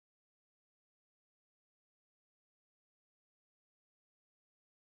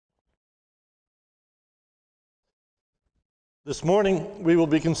This morning, we will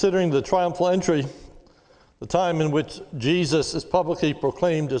be considering the triumphal entry, the time in which Jesus is publicly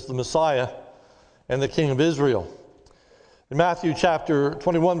proclaimed as the Messiah and the King of Israel. In Matthew chapter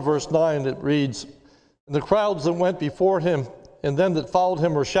 21, verse 9, it reads, "And the crowds that went before him and them that followed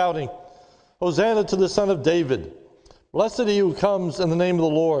him were shouting, Hosanna to the Son of David! Blessed he who comes in the name of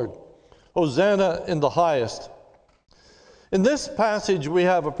the Lord! Hosanna in the highest!" In this passage, we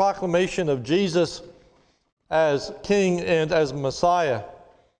have a proclamation of Jesus as King and as Messiah.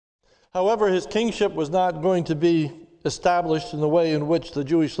 However, his kingship was not going to be established in the way in which the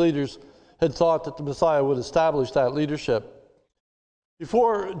Jewish leaders had thought that the Messiah would establish that leadership.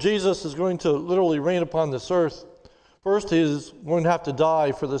 Before Jesus is going to literally reign upon this earth, first he is going to have to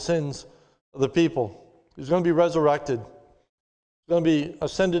die for the sins of the people. He's going to be resurrected. He's going to be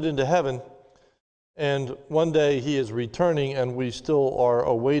ascended into heaven. And one day he is returning, and we still are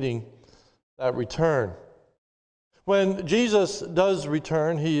awaiting that return. When Jesus does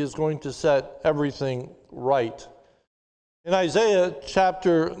return, he is going to set everything right. In Isaiah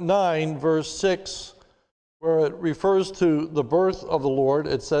chapter 9, verse 6, where it refers to the birth of the Lord,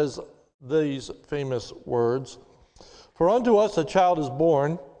 it says these famous words, "For unto us a child is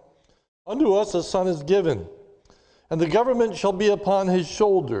born, unto us a son is given, and the government shall be upon his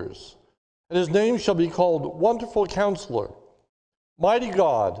shoulders, and his name shall be called Wonderful Counselor, Mighty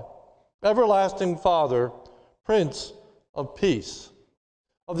God, Everlasting Father, Prince of Peace.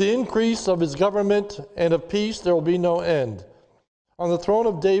 Of the increase of his government and of peace there will be no end. On the throne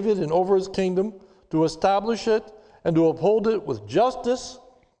of David and over his kingdom, to establish it and to uphold it with justice,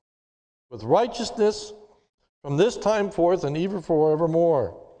 with righteousness, from this time forth and even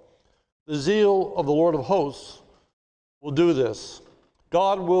forevermore. The zeal of the Lord of hosts will do this."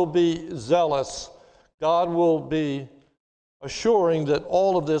 God will be zealous. God will be assuring that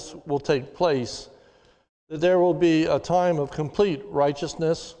all of this will take place, that there will be a time of complete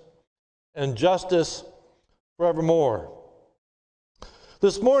righteousness and justice forevermore.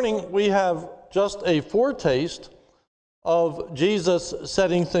 This morning, we have just a foretaste of Jesus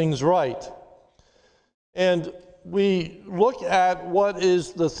setting things right. And we look at what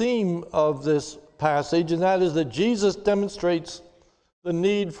is the theme of this passage, and that is that Jesus demonstrates the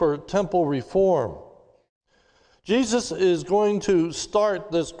need for temple reform. Jesus is going to start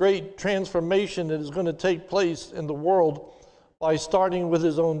this great transformation that is going to take place in the world by starting with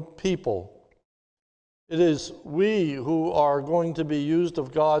his own people. It is we who are going to be used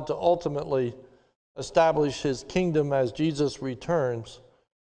of God to ultimately establish his kingdom as Jesus returns.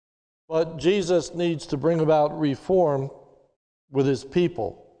 But Jesus needs to bring about reform with his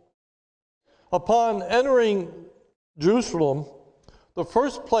people. Upon entering Jerusalem, the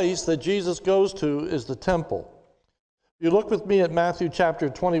first place that Jesus goes to is the temple. You look with me at Matthew chapter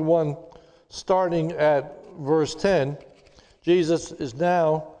 21, starting at verse 10. Jesus is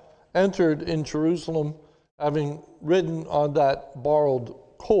now entered in Jerusalem, having ridden on that borrowed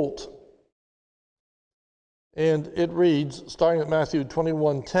colt. And it reads, starting at Matthew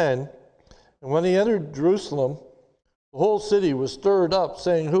 21:10, "And when he entered Jerusalem, the whole city was stirred up,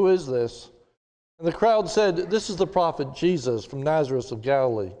 saying, 'Who is this?' And the crowd said, 'This is the prophet Jesus from Nazareth of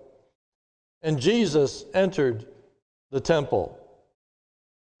Galilee.' And Jesus entered the temple."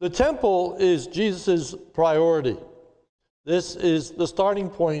 The temple is Jesus' priority. This is the starting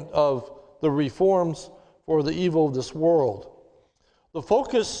point of the reforms for the evil of this world. The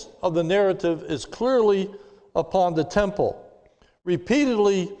focus of the narrative is clearly upon the temple.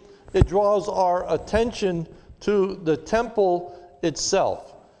 Repeatedly, it draws our attention to the temple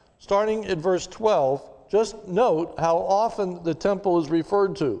itself. Starting at verse 12, just note how often the temple is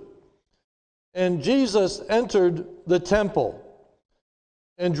referred to. "And Jesus entered the temple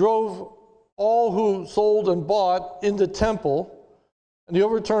and drove all who sold and bought in the temple, and he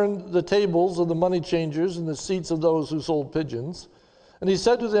overturned the tables of the money changers and the seats of those who sold pigeons. And he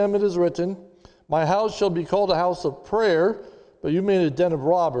said to them, 'It is written, My house shall be called a house of prayer, but you made it a den of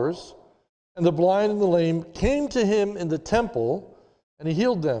robbers.' And the blind and the lame came to him in the temple, and he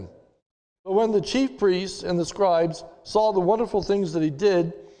healed them. But when the chief priests and the scribes saw the wonderful things that he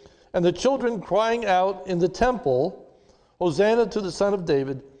did, and the children crying out in the temple, 'Hosanna to the Son of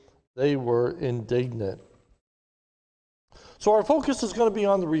David,' they were indignant." So our focus is going to be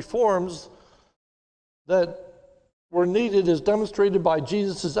on the reforms that were needed as demonstrated by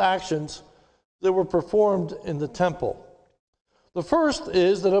Jesus' actions that were performed in the temple. The first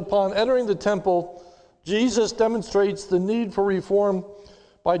is that upon entering the temple, Jesus demonstrates the need for reform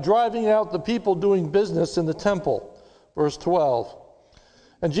by driving out the people doing business in the temple. Verse 12.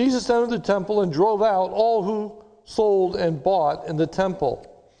 "And Jesus entered the temple and drove out all who sold and bought in the temple."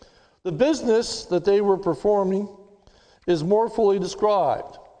 The business that they were performing is more fully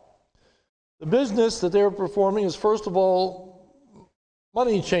described. The business that they were performing is, first of all,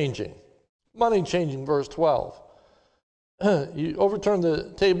 money changing. Money changing, verse 12. You overturn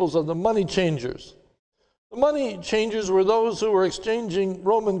the tables of the money changers. The money changers were those who were exchanging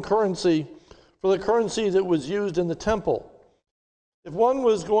Roman currency for the currency that was used in the temple. If one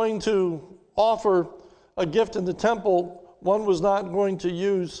was going to offer a gift in the temple, one was not going to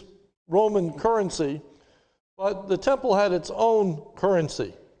use Roman currency, but the temple had its own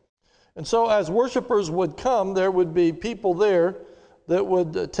currency. And so as worshipers would come, there would be people there that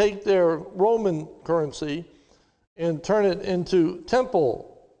would take their Roman currency and turn it into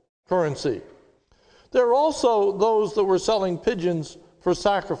temple currency. There are also those that were selling pigeons for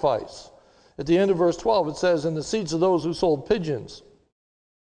sacrifice. At the end of verse 12, it says, "In the seats of those who sold pigeons."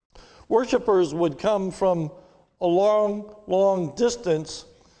 Worshippers would come from a long, long distance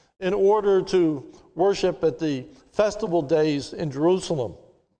in order to worship at the festival days in Jerusalem.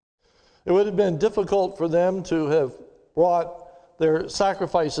 It would have been difficult for them to have brought their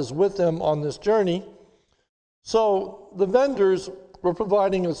sacrifices with them on this journey. So the vendors were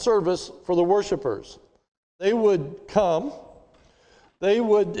providing a service for the worshipers. They would come, they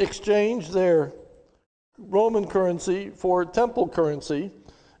would exchange their Roman currency for temple currency,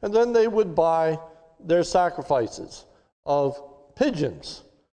 and then they would buy their sacrifices of pigeons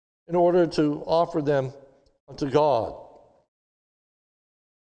in order to offer them unto God.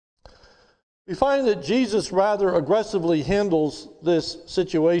 We find that Jesus rather aggressively handles this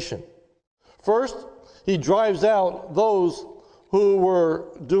situation. First, he drives out those who were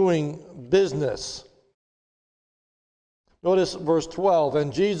doing business. Notice verse 12,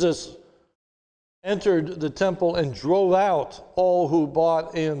 "And Jesus entered the temple and drove out all who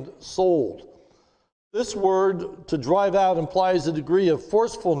bought and sold." This word, to drive out, implies a degree of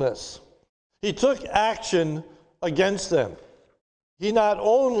forcefulness. He took action against them. He not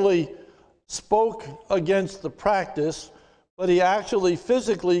only spoke against the practice, but he actually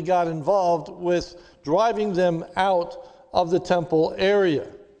physically got involved with driving them out of the temple area.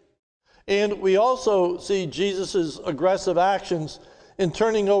 And we also see Jesus' aggressive actions in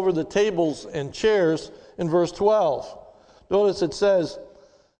turning over the tables and chairs in verse 12. Notice it says,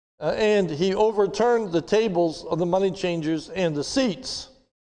 "And he overturned the tables of the money changers and the seats."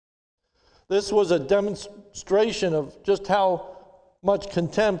 This was a demonstration of just how much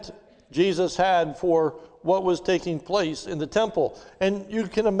contempt Jesus had for what was taking place in the temple. And you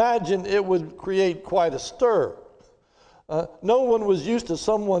can imagine it would create quite a stir. No one was used to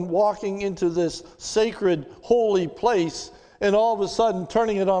someone walking into this sacred, holy place and all of a sudden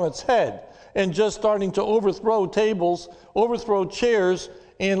turning it on its head and just starting to overthrow tables, overthrow chairs,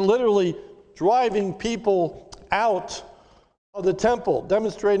 and literally driving people out of the temple,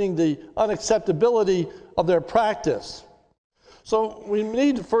 demonstrating the unacceptability of their practice. So we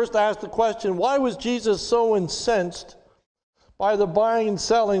need to first ask the question, why was Jesus so incensed by the buying and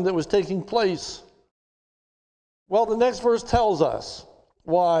selling that was taking place? Well, the next verse tells us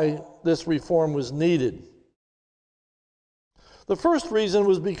why this reform was needed. The first reason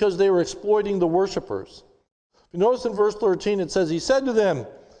was because they were exploiting the worshipers. If you notice in verse 13, it says, "He said to them,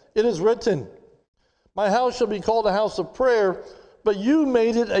 'It is written, my house shall be called a house of prayer, but you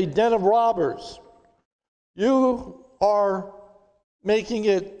made it a den of robbers.'" You are making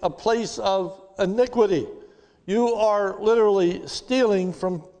it a place of iniquity. You are literally stealing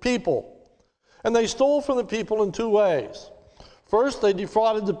from people. And they stole from the people in two ways. First, they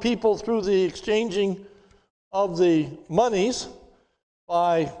defrauded the people through the exchanging of the monies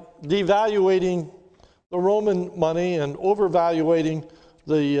by devaluating the Roman money and overvaluating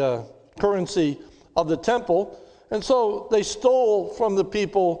the currency of the temple. And so they stole from the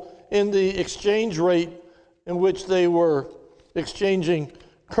people in the exchange rate in which they were exchanging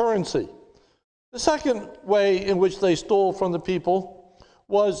currency. The second way in which they stole from the people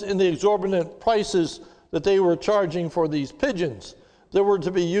was in the exorbitant prices that they were charging for these pigeons that were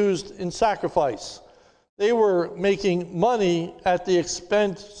to be used in sacrifice. They were making money at the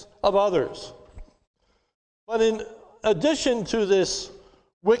expense of others. But in addition to this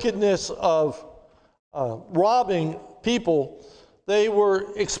wickedness of robbing people, they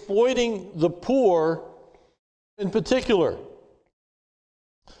were exploiting the poor in particular.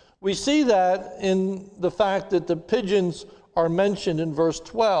 We see that in the fact that the pigeons are mentioned in verse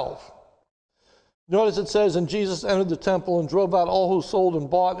 12. Notice it says, "And Jesus entered the temple and drove out all who sold and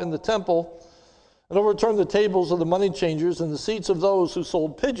bought in the temple, and overturned the tables of the money changers and the seats of those who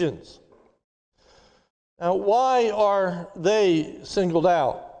sold pigeons." Now, why are they singled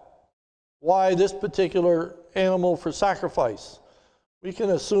out? Why this particular animal for sacrifice? We can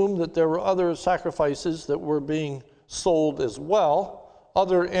assume that there were other sacrifices that were being sold as well,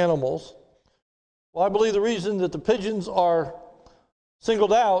 other animals. Well, I believe the reason that the pigeons are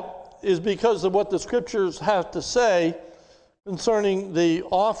singled out is because of what the scriptures have to say concerning the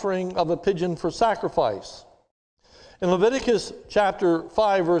offering of a pigeon for sacrifice. In Leviticus chapter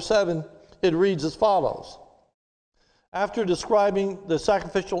 5, verse 7, it reads as follows. After describing the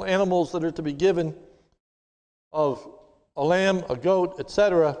sacrificial animals that are to be given of a lamb, a goat,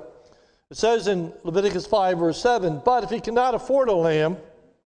 etc., it says in Leviticus 5, verse 7, but if he cannot afford a lamb,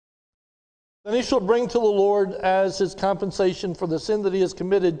 then he shall bring to the Lord as his compensation for the sin that he has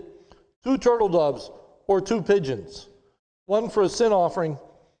committed 2 turtle doves or 2 pigeons, one for a sin offering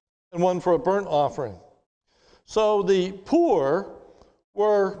and one for a burnt offering. So the poor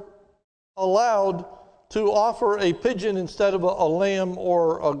were allowed to offer a pigeon instead of a lamb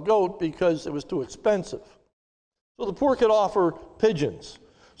or a goat because it was too expensive. So the poor could offer pigeons.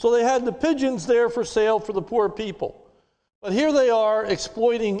 So they had the pigeons there for sale for the poor people. But here they are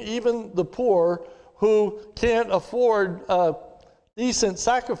exploiting even the poor who can't afford a decent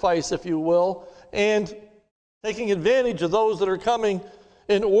sacrifice, if you will, and taking advantage of those that are coming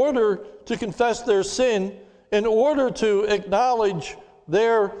in order to confess their sin, in order to acknowledge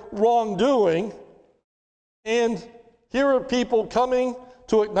their wrongdoing. And here are people coming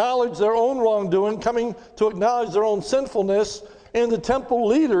to acknowledge their own wrongdoing, coming to acknowledge their own sinfulness, and the temple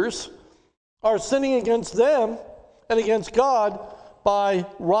leaders are sinning against them and against God by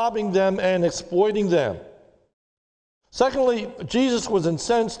robbing them and exploiting them. Secondly, Jesus was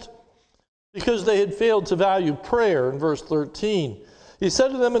incensed because they had failed to value prayer in verse 13. He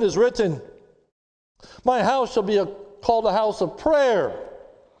said to them, it is written, my house shall be called a house of prayer.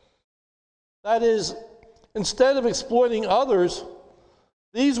 That is, instead of exploiting others,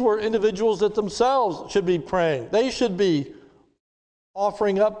 these were individuals that themselves should be praying. They should be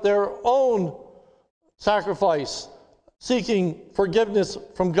offering up their own sacrifice, seeking forgiveness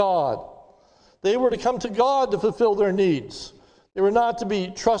from God. They were to come to God to fulfill their needs. They were not to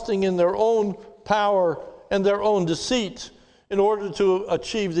be trusting in their own power and their own deceit in order to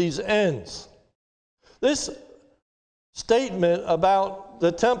achieve these ends. This statement about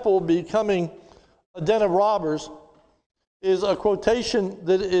the temple becoming a den of robbers is a quotation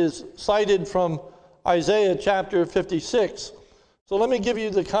that is cited from Isaiah chapter 56. So let me give you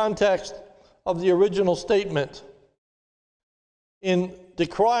the context of the original statement. In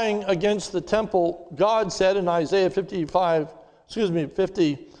decrying against the temple, God said in Isaiah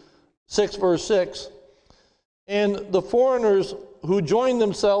 56, verse 6, and the foreigners who join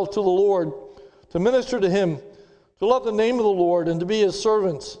themselves to the Lord to minister to him, to love the name of the Lord and to be his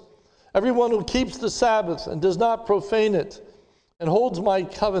servants, everyone who keeps the Sabbath and does not profane it and holds my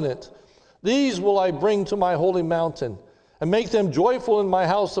covenant, these will I bring to my holy mountain and make them joyful in my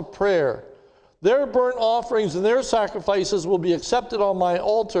house of prayer. Their burnt offerings and their sacrifices will be accepted on my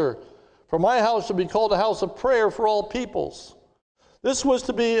altar, for my house shall be called a house of prayer for all peoples. This was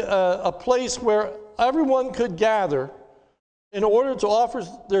to be a place where everyone could gather in order to offer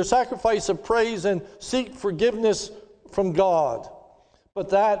their sacrifice of praise and seek forgiveness from God. But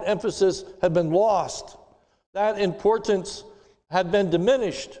that emphasis had been lost. That importance had been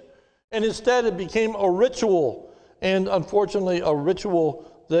diminished. And instead it became a ritual, and unfortunately a ritual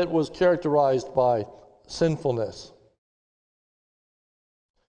that was characterized by sinfulness.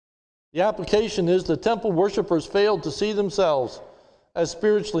 The application is the temple worshipers failed to see themselves as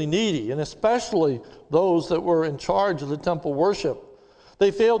spiritually needy, and especially those that were in charge of the temple worship.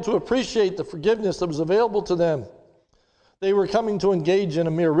 They failed to appreciate the forgiveness that was available to them. They were coming to engage in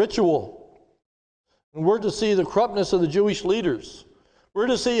a mere ritual. And we're to see the corruptness of the Jewish leaders. We're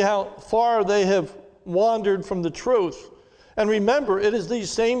to see how far they have wandered from the truth. And remember, it is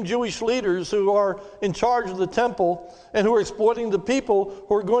these same Jewish leaders who are in charge of the temple and who are exploiting the people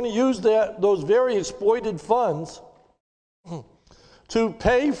who are going to use those very exploited funds to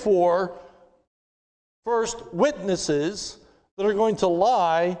pay for first witnesses that are going to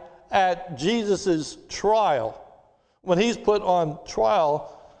lie at Jesus' trial. When he's put on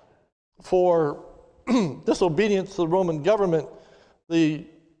trial for disobedience to the Roman government, the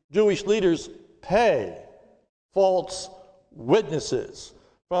Jewish leaders pay false witnesses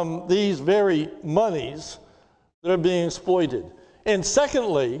from these very monies that are being exploited. And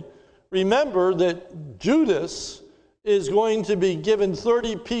secondly, remember that Judas is going to be given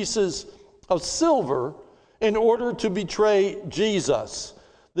 30 pieces of silver in order to betray Jesus.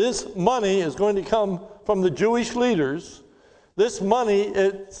 This money is going to come from the Jewish leaders. This money,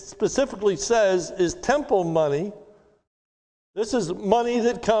 it specifically says, is temple money. This is money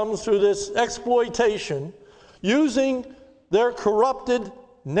that comes through this exploitation, using their corrupted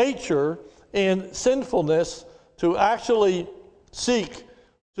nature and sinfulness to actually seek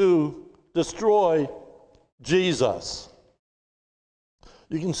to destroy Jesus.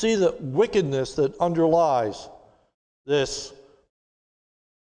 You can see the wickedness that underlies this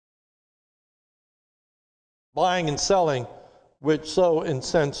buying and selling, which so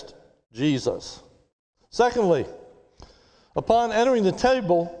incensed Jesus. Secondly, upon entering the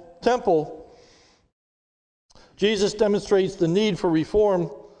temple, Jesus demonstrates the need for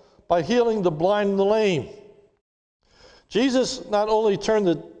reform by healing the blind and the lame. Jesus not only turned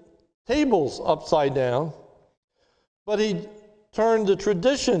the tables upside down, but he turned the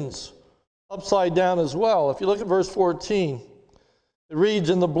traditions upside down as well. If you look at verse 14, it reads,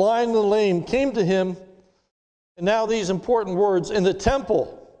 "And the blind and the lame came to him," and now these important words, in the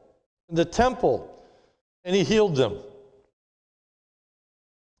temple, and he healed them.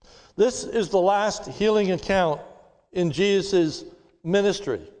 This is the last healing account in Jesus'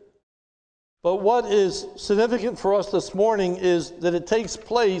 ministry. But what is significant for us this morning is that it takes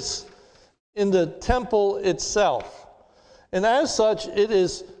place in the temple itself. And as such, it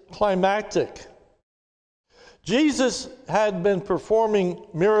is climactic. Jesus had been performing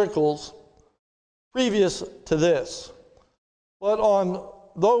miracles previous to this. But on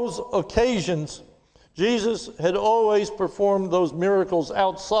those occasions, Jesus had always performed those miracles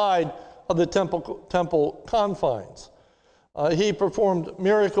outside of the temple confines. He performed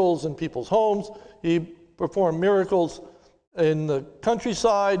miracles in people's homes. He performed miracles in the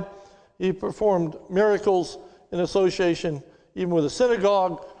countryside. He performed miracles in association even with a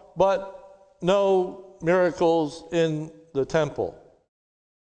synagogue, but no miracles in the temple.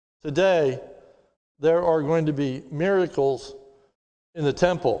 Today, there are going to be miracles in the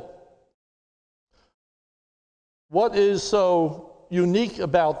temple. What is so unique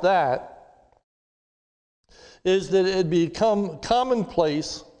about that is that it had become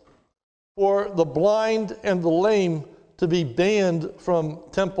commonplace for the blind and the lame to be banned from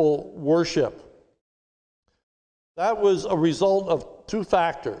temple worship. That was a result of two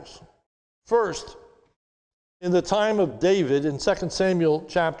factors. First, in the time of David, in 2 Samuel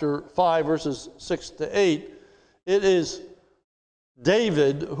chapter 5, verses 6 to 8, it is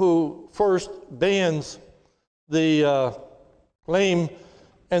David who first bans the lame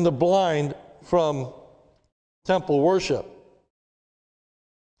and the blind from temple worship.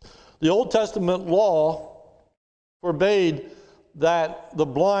 The Old Testament law forbade that the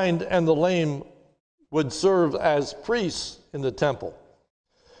blind and the lame would serve as priests in the temple.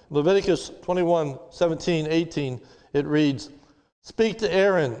 Leviticus 21, 17, 18, it reads, "Speak to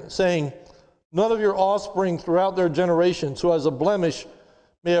Aaron, saying, none of your offspring throughout their generations who has a blemish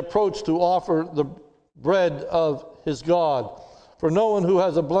may approach to offer the bread of his God. For no one who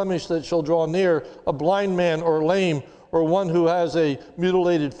has a blemish that shall draw near, a blind man or lame, or one who has a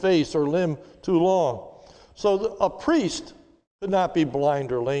mutilated face or limb too long." So a priest could not be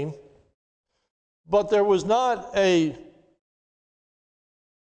blind or lame. But there was not a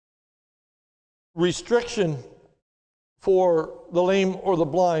restriction for the lame or the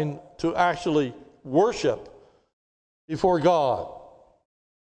blind to actually worship before God.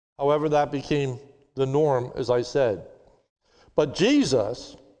 However, that became the norm, as I said. But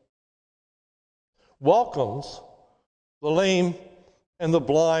Jesus welcomes the lame and the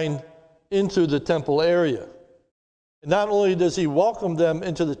blind into the temple area. And not only does he welcome them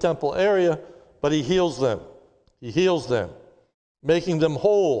into the temple area, but he heals them. He heals them, making them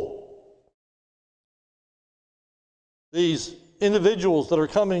whole. These individuals that are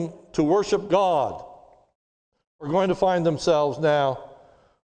coming to worship God are going to find themselves now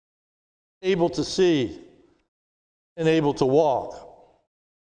able to see and able to walk.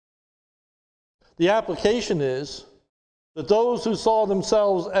 The application is that those who saw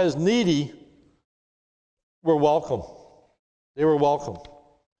themselves as needy were welcome. They were welcome.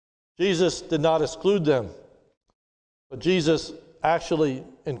 Jesus did not exclude them, but Jesus actually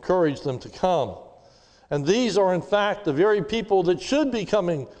encouraged them to come. And these are, in fact, the very people that should be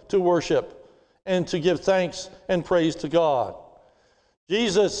coming to worship and to give thanks and praise to God.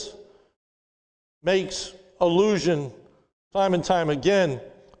 Jesus makes allusion time and time again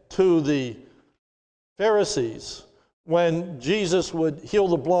to the Pharisees when Jesus would heal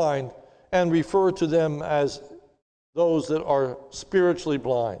the blind and refer to them as those that are spiritually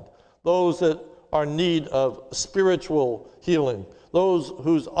blind, those that are in need of spiritual healing, those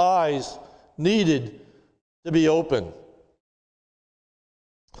whose eyes needed to be open.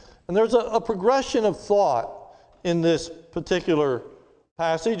 And there's a progression of thought in this particular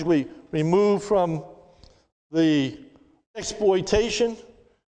passage. We move from the exploitation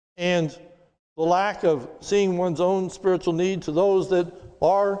and the lack of seeing one's own spiritual need to those that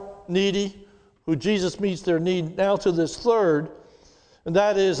are needy, who Jesus meets their need, now to this third, and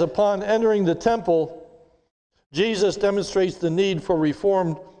that is upon entering the temple, Jesus demonstrates the need for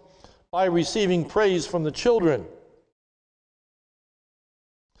reform by receiving praise from the children.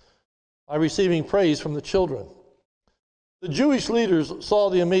 By receiving praise from the children. The Jewish leaders saw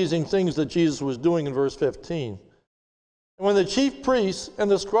the amazing things that Jesus was doing in verse 15. And when the chief priests and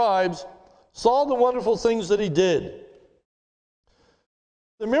the scribes saw the wonderful things that he did,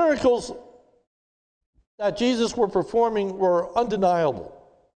 the miracles that Jesus were performing were undeniable.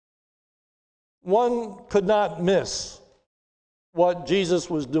 One could not miss what Jesus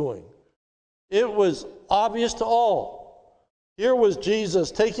was doing. It was obvious to all. Here was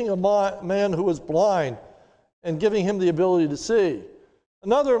Jesus taking a man who was blind and giving him the ability to see.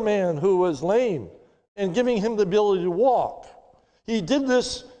 Another man who was lame and giving him the ability to walk. He did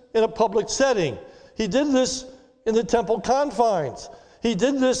this in a public setting. He did this in the temple confines. He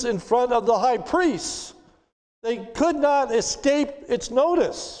did this in front of the high priests. They could not escape its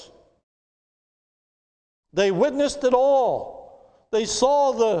notice. They witnessed it all. They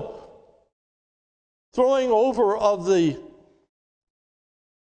saw the throwing over of the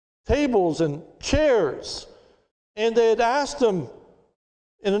tables and chairs. And they had asked him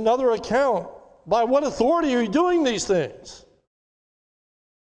in another account, by what authority are you doing these things?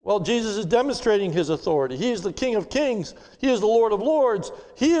 Well, Jesus is demonstrating his authority. He is the King of Kings. He is the Lord of Lords.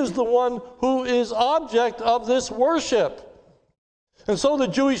 He is the one who is object of this worship. And so the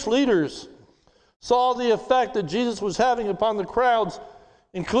Jewish leaders saw the effect that Jesus was having upon the crowds,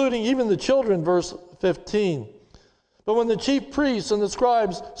 including even the children, verse 15. But when the chief priests and the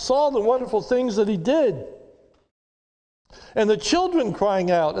scribes saw the wonderful things that he did, and the children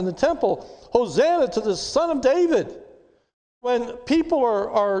crying out in the temple, Hosanna to the Son of David, when people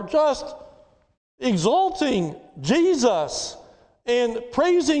are just exalting Jesus and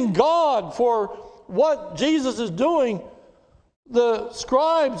praising God for what Jesus is doing, the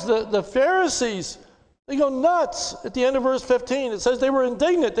scribes, the Pharisees, they go nuts. At the end of verse 15, it says they were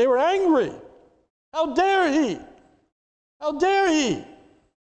indignant, they were angry. How dare he? How dare he?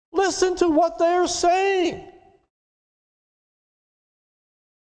 Listen to what they are saying.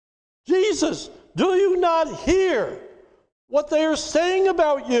 Jesus, do you not hear what they are saying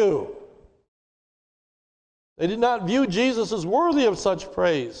about you? They did not view Jesus as worthy of such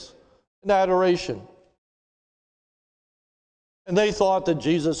praise and adoration. And they thought that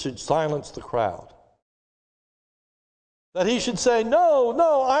Jesus should silence the crowd. That he should say,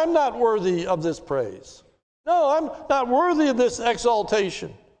 no, I'm not worthy of this praise. No, I'm not worthy of this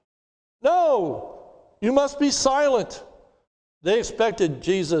exaltation. No, you must be silent. They expected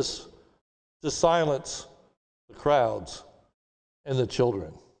Jesus to silence the crowds and the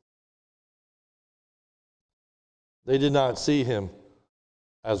children. They did not see him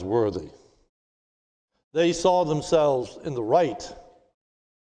as worthy. They saw themselves in the right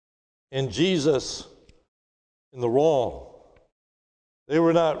and Jesus in the wrong. They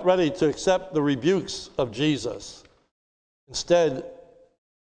were not ready to accept the rebukes of Jesus. Instead,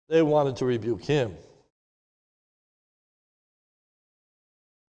 they wanted to rebuke him.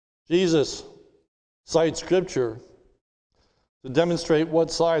 Jesus cites Scripture to demonstrate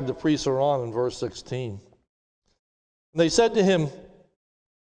what side the priests are on in verse 16. And they said to him,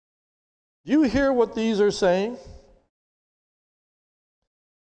 do you hear what these are saying?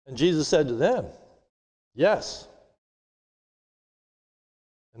 And Jesus said to them, yes.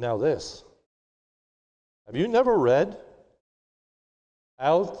 And now this, have you never read,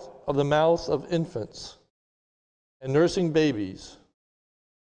 out of the mouth of infants and nursing babies,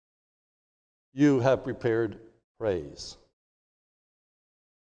 you have prepared praise.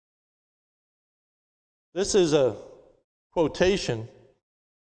 This is a quotation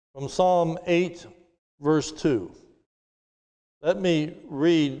from Psalm 8, verse 2. Let me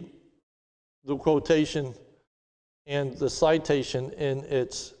read the quotation and the citation in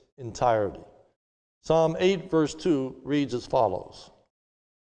its entirety. Psalm 8, verse 2 reads as follows.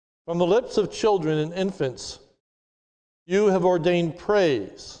 From the lips of children and infants, you have ordained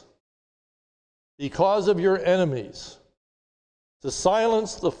praise because of your enemies, to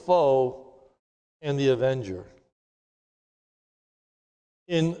silence the foe and the avenger.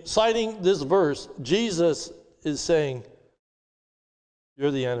 In citing this verse, Jesus is saying, you're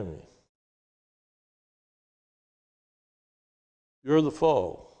the enemy. You're the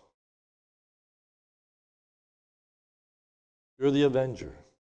foe. You're the avenger.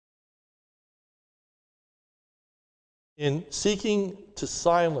 In seeking to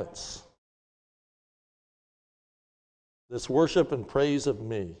silence this worship and praise of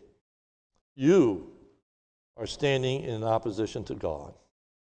me, you are standing in opposition to God.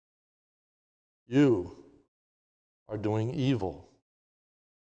 You are doing evil.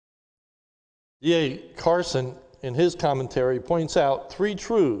 D.A. Carson, in his commentary, points out three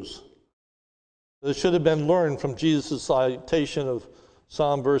truths that should have been learned from Jesus' citation of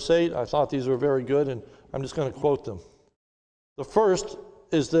Psalm verse 8. I thought these were very good, and I'm just going to quote them. The first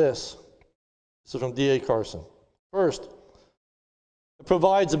is this. This is from D.A. Carson. First, it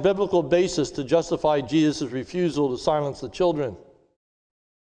provides a biblical basis to justify Jesus' refusal to silence the children.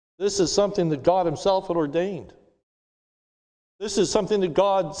 This is something that God himself had ordained. This is something that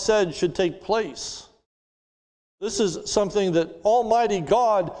God said should take place. This is something that Almighty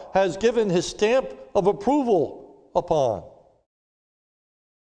God has given his stamp of approval upon.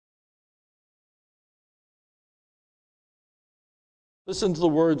 Listen to the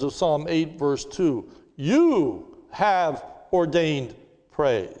words of Psalm 8, verse 2. You have ordained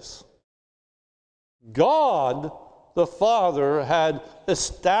praise. God the Father had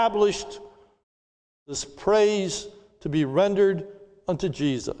established this praise to be rendered unto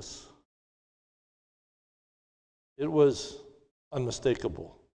Jesus. It was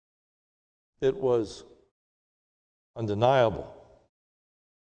unmistakable. It was undeniable.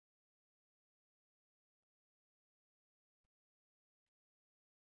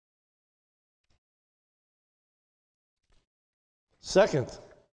 Second,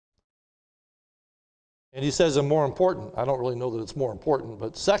 and he says and more important, I don't really know that it's more important,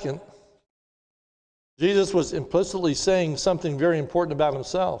 but second, Jesus was implicitly saying something very important about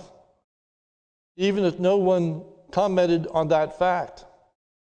himself, even if no one commented on that fact.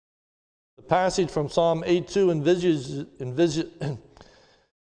 The passage from Psalm 8:2 envisages,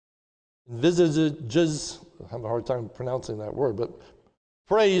 I have a hard time pronouncing that word, but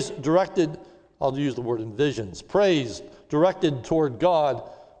praise directed, I'll use the word envisions, praise directed toward God,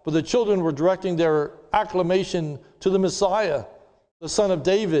 but the children were directing their acclamation to the Messiah, the Son of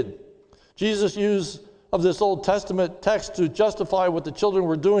David. Jesus' use of this Old Testament text to justify what the children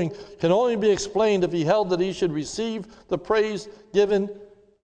were doing can only be explained if he held that he should receive the praise given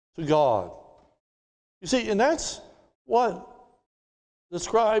to God. You see, and that's what the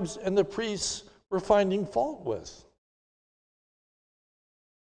scribes and the priests were finding fault with.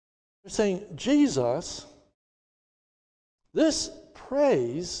 They're saying, Jesus, this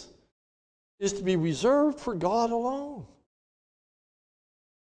praise is to be reserved for God alone.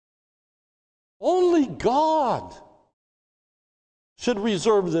 Only God should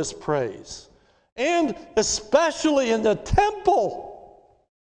reserve this praise, and especially in the temple.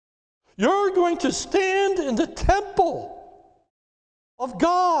 You're going to stand in the temple of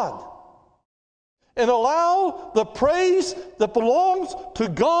God and allow the praise that belongs to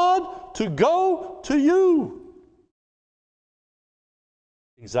God to go to you.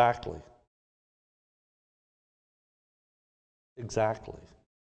 Exactly. Exactly.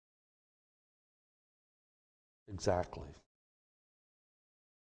 Exactly.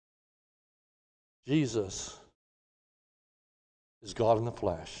 Jesus is God in the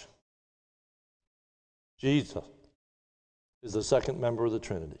flesh. Jesus is the second member of the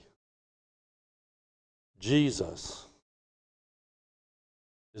Trinity. Jesus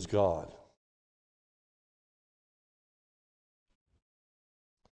is God.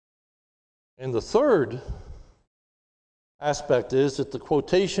 And the third aspect is that the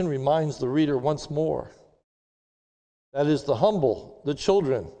quotation reminds the reader once more. That is, the humble, the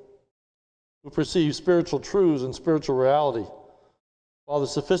children who perceive spiritual truths and spiritual reality, while the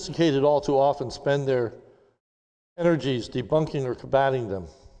sophisticated all too often spend their energies debunking or combating them.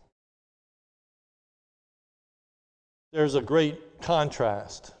 There's a great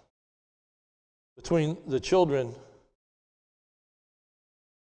contrast between the children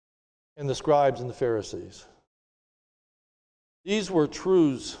and the scribes and the Pharisees. These were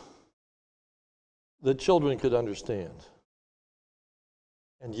truths that children could understand.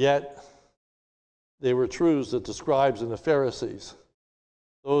 And yet, they were truths that the scribes and the Pharisees,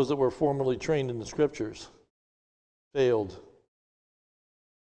 those that were formerly trained in the scriptures, failed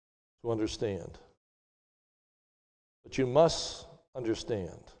to understand. But you must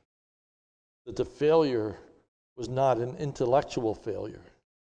understand that the failure was not an intellectual failure.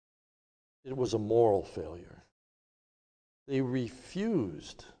 It was a moral failure. They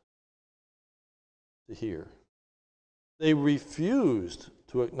refused to hear. They refused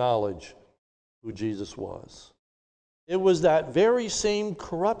to acknowledge who Jesus was. It was that very same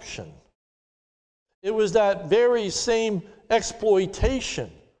corruption. It was that very same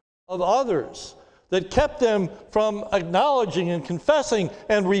exploitation of others that kept them from acknowledging and confessing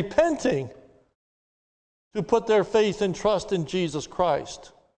and repenting to put their faith and trust in Jesus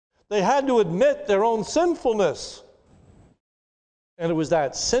Christ. They had to admit their own sinfulness. And it was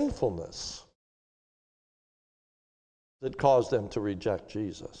that sinfulness that caused them to reject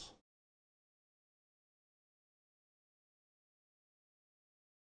Jesus.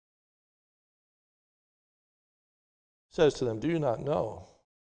 He says to them, do you not know?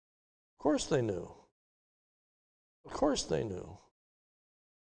 Of course they knew. Of course they knew.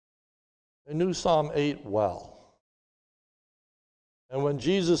 They knew Psalm 8 well. And when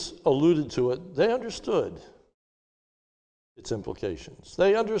Jesus alluded to it, they understood its implications.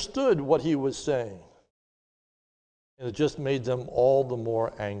 They understood what he was saying. And it just made them all the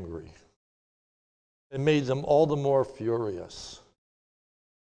more angry. It made them all the more furious.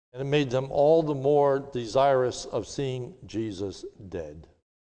 And it made them all the more desirous of seeing Jesus dead.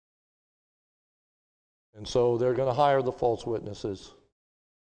 And so they're going to hire the false witnesses.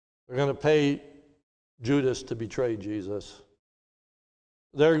 They're going to pay Judas to betray Jesus.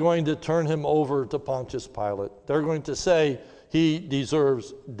 They're going to turn him over to Pontius Pilate. They're going to say he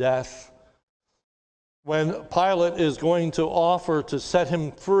deserves death. When Pilate is going to offer to set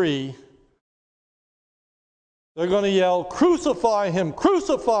him free, they're going to yell, crucify him,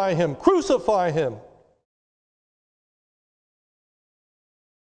 crucify him, crucify him.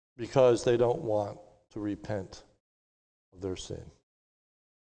 Because they don't want to repent of their sin.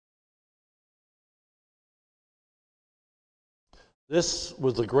 This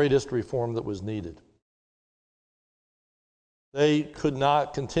was the greatest reform that was needed. They could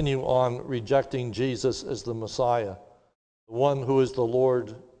not continue on rejecting Jesus as the Messiah, the one who is the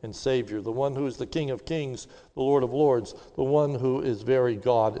Lord and Savior, the one who is the King of Kings, the Lord of Lords, the one who is very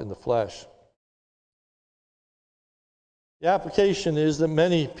God in the flesh. The application is that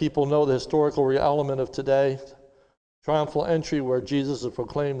many people know the historical element of today, triumphal entry where Jesus is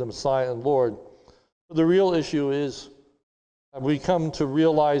proclaimed the Messiah and Lord. But the real issue is, have we come to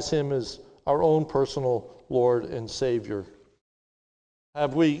realize him as our own personal Lord and Savior?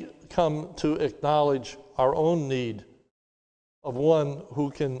 Have we come to acknowledge our own need of one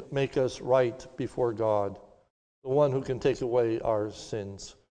who can make us right before God, the one who can take away our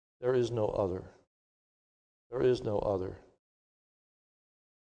sins? There is no other. There is no other.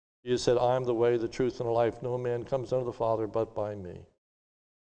 Jesus said, I am the way, the truth, and the life. No man comes unto the Father but by me.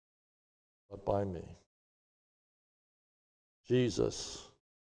 But by me. Jesus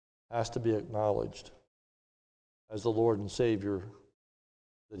has to be acknowledged as the Lord and Savior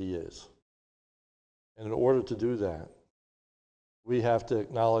that he is. And in order to do that, we have to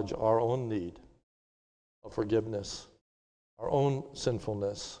acknowledge our own need of forgiveness, our own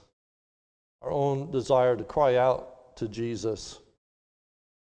sinfulness, our own desire to cry out to Jesus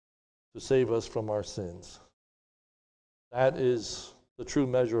to save us from our sins. That is the true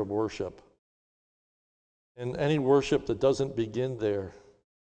measure of worship. And any worship that doesn't begin there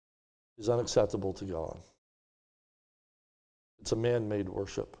is unacceptable to God. It's a man-made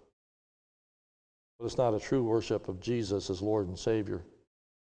worship. But it's not a true worship of Jesus as Lord and Savior.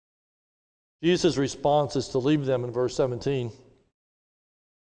 Jesus' response is to leave them in verse 17.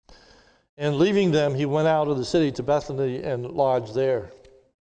 And leaving them, he went out of the city to Bethany and lodged there.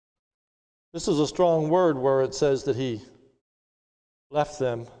 This is a strong word where it says that he left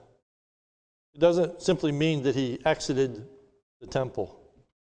them. It doesn't simply mean that he exited the temple.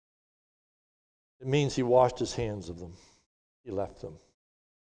 It means he washed his hands of them. He left them.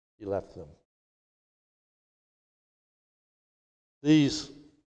 He left them. These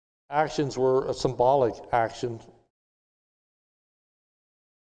actions were a symbolic action.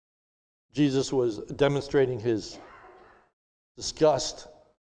 Jesus was demonstrating his disgust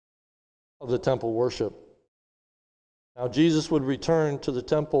of the temple worship. Now, Jesus would return to the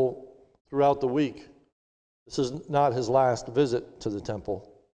temple throughout the week. This is not his last visit to the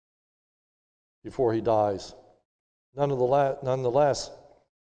temple before he dies. Nonetheless,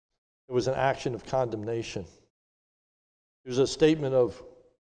 it was an action of condemnation. It was a statement of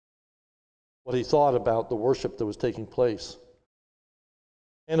what he thought about the worship that was taking place.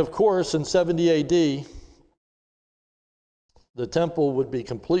 And of course, in 70 AD, the temple would be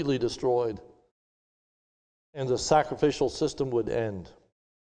completely destroyed and the sacrificial system would end.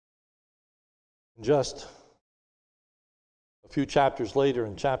 Just a few chapters later,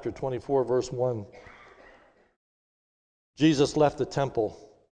 in chapter 24, verse 1, Jesus left the temple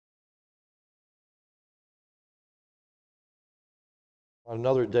on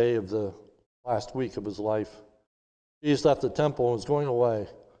another day of the last week of his life. Jesus left the temple and was going away.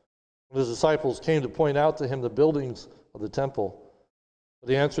 When his disciples came to point out to him the buildings of the temple, but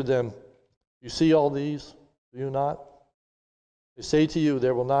he answered them, you see all these, do you not? I say to you,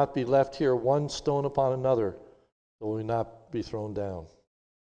 there will not be left here one stone upon another that will not be thrown down.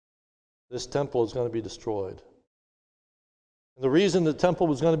 This temple is going to be destroyed. And the reason the temple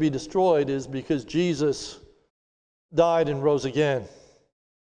was going to be destroyed is because Jesus died and rose again.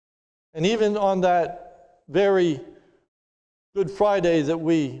 And even on that very Good Friday that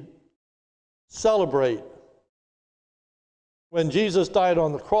we celebrate, when Jesus died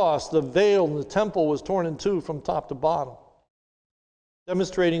on the cross, the veil in the temple was torn in two from top to bottom,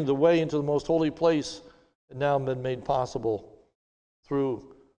 demonstrating the way into the most holy place had now been made possible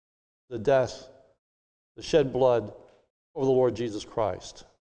through the death, the shed blood of the Lord Jesus Christ.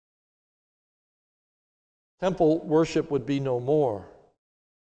 Temple worship would be no more.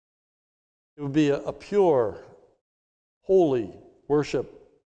 It would be a pure, holy worship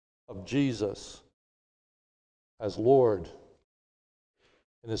of Jesus as Lord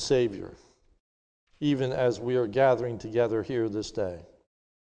and as Savior, even as we are gathering together here this day.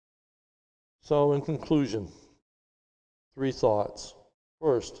 So, in conclusion, 3 thoughts.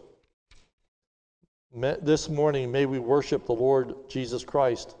 First, this morning may we worship the Lord Jesus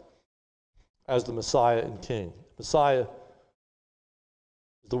Christ as the Messiah and King. Messiah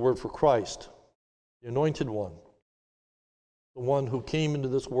is the word for Christ, the anointed one, the one who came into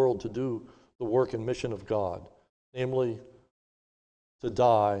this world to do the work and mission of God, namely to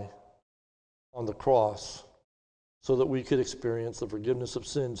die on the cross so that we could experience the forgiveness of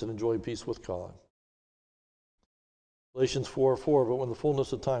sins and enjoy peace with God. Galatians 4:4, but when the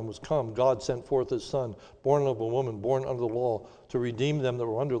fullness of time was come, God sent forth his Son, born of a woman, born under the law, to redeem them that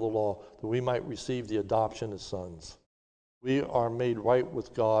were under the law, that we might receive the adoption as sons. We are made right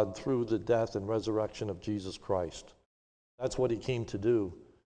with God through the death and resurrection of Jesus Christ. That's what he came to do.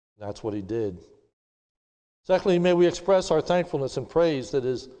 That's what he did. Secondly, may we express our thankfulness and praise that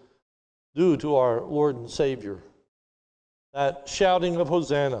is due to our Lord and Savior. That shouting of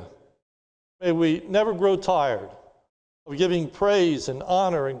Hosanna. May we never grow tired of giving praise and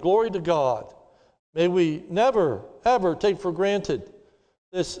honor and glory to God. May we never, ever take for granted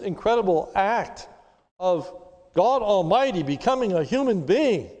this incredible act of God Almighty becoming a human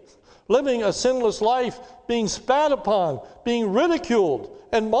being, living a sinless life, being spat upon, being ridiculed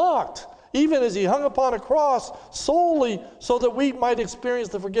and mocked, even as he hung upon a cross solely so that we might experience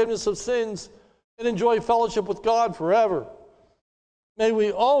the forgiveness of sins and enjoy fellowship with God forever. May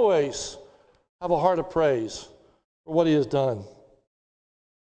we always have a heart of praise for what he has done.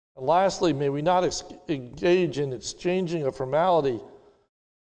 And lastly, may we not engage in exchanging a formality,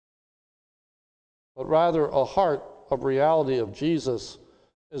 but rather a heart of reality of Jesus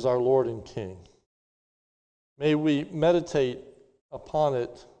as our Lord and King. May we meditate upon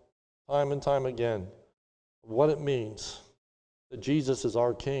it time and time again, what it means that Jesus is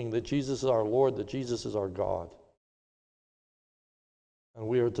our King, that Jesus is our Lord, that Jesus is our God. And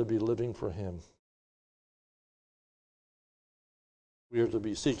we are to be living for him. We are to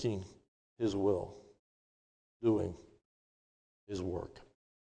be seeking his will, doing his work.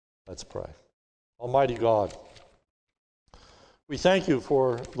 Let's pray. Almighty God, we thank you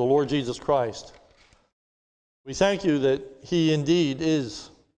for the Lord Jesus Christ. We thank you that he indeed is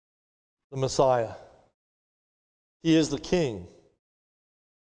the Messiah. He is the King.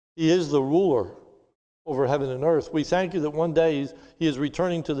 He is the ruler over heaven and earth. We thank you that one day he is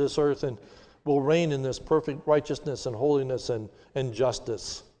returning to this earth and will reign in this perfect righteousness and holiness and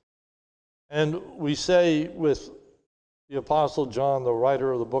justice. And we say with the Apostle John, the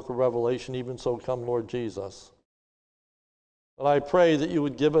writer of the book of Revelation, even so come Lord Jesus. But I pray that you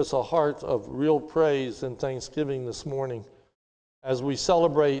would give us a heart of real praise and thanksgiving this morning as we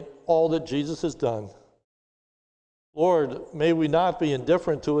celebrate all that Jesus has done. Lord, may we not be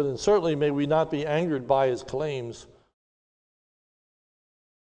indifferent to it, and certainly may we not be angered by his claims.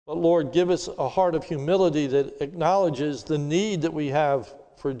 But Lord, give us a heart of humility that acknowledges the need that we have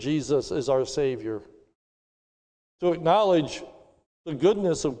for Jesus as our Savior. To acknowledge the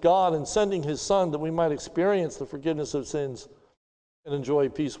goodness of God in sending his Son that we might experience the forgiveness of sins and enjoy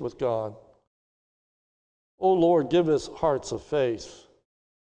peace with God. Oh Lord, give us hearts of faith.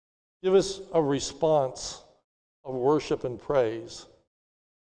 Give us a response of worship and praise.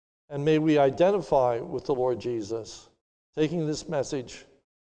 And may we identify with the Lord Jesus, taking this message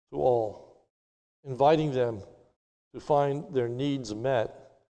to all, inviting them to find their needs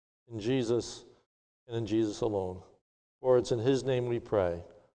met in Jesus and in Jesus alone. For it's in his name we pray.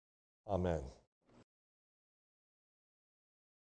 Amen.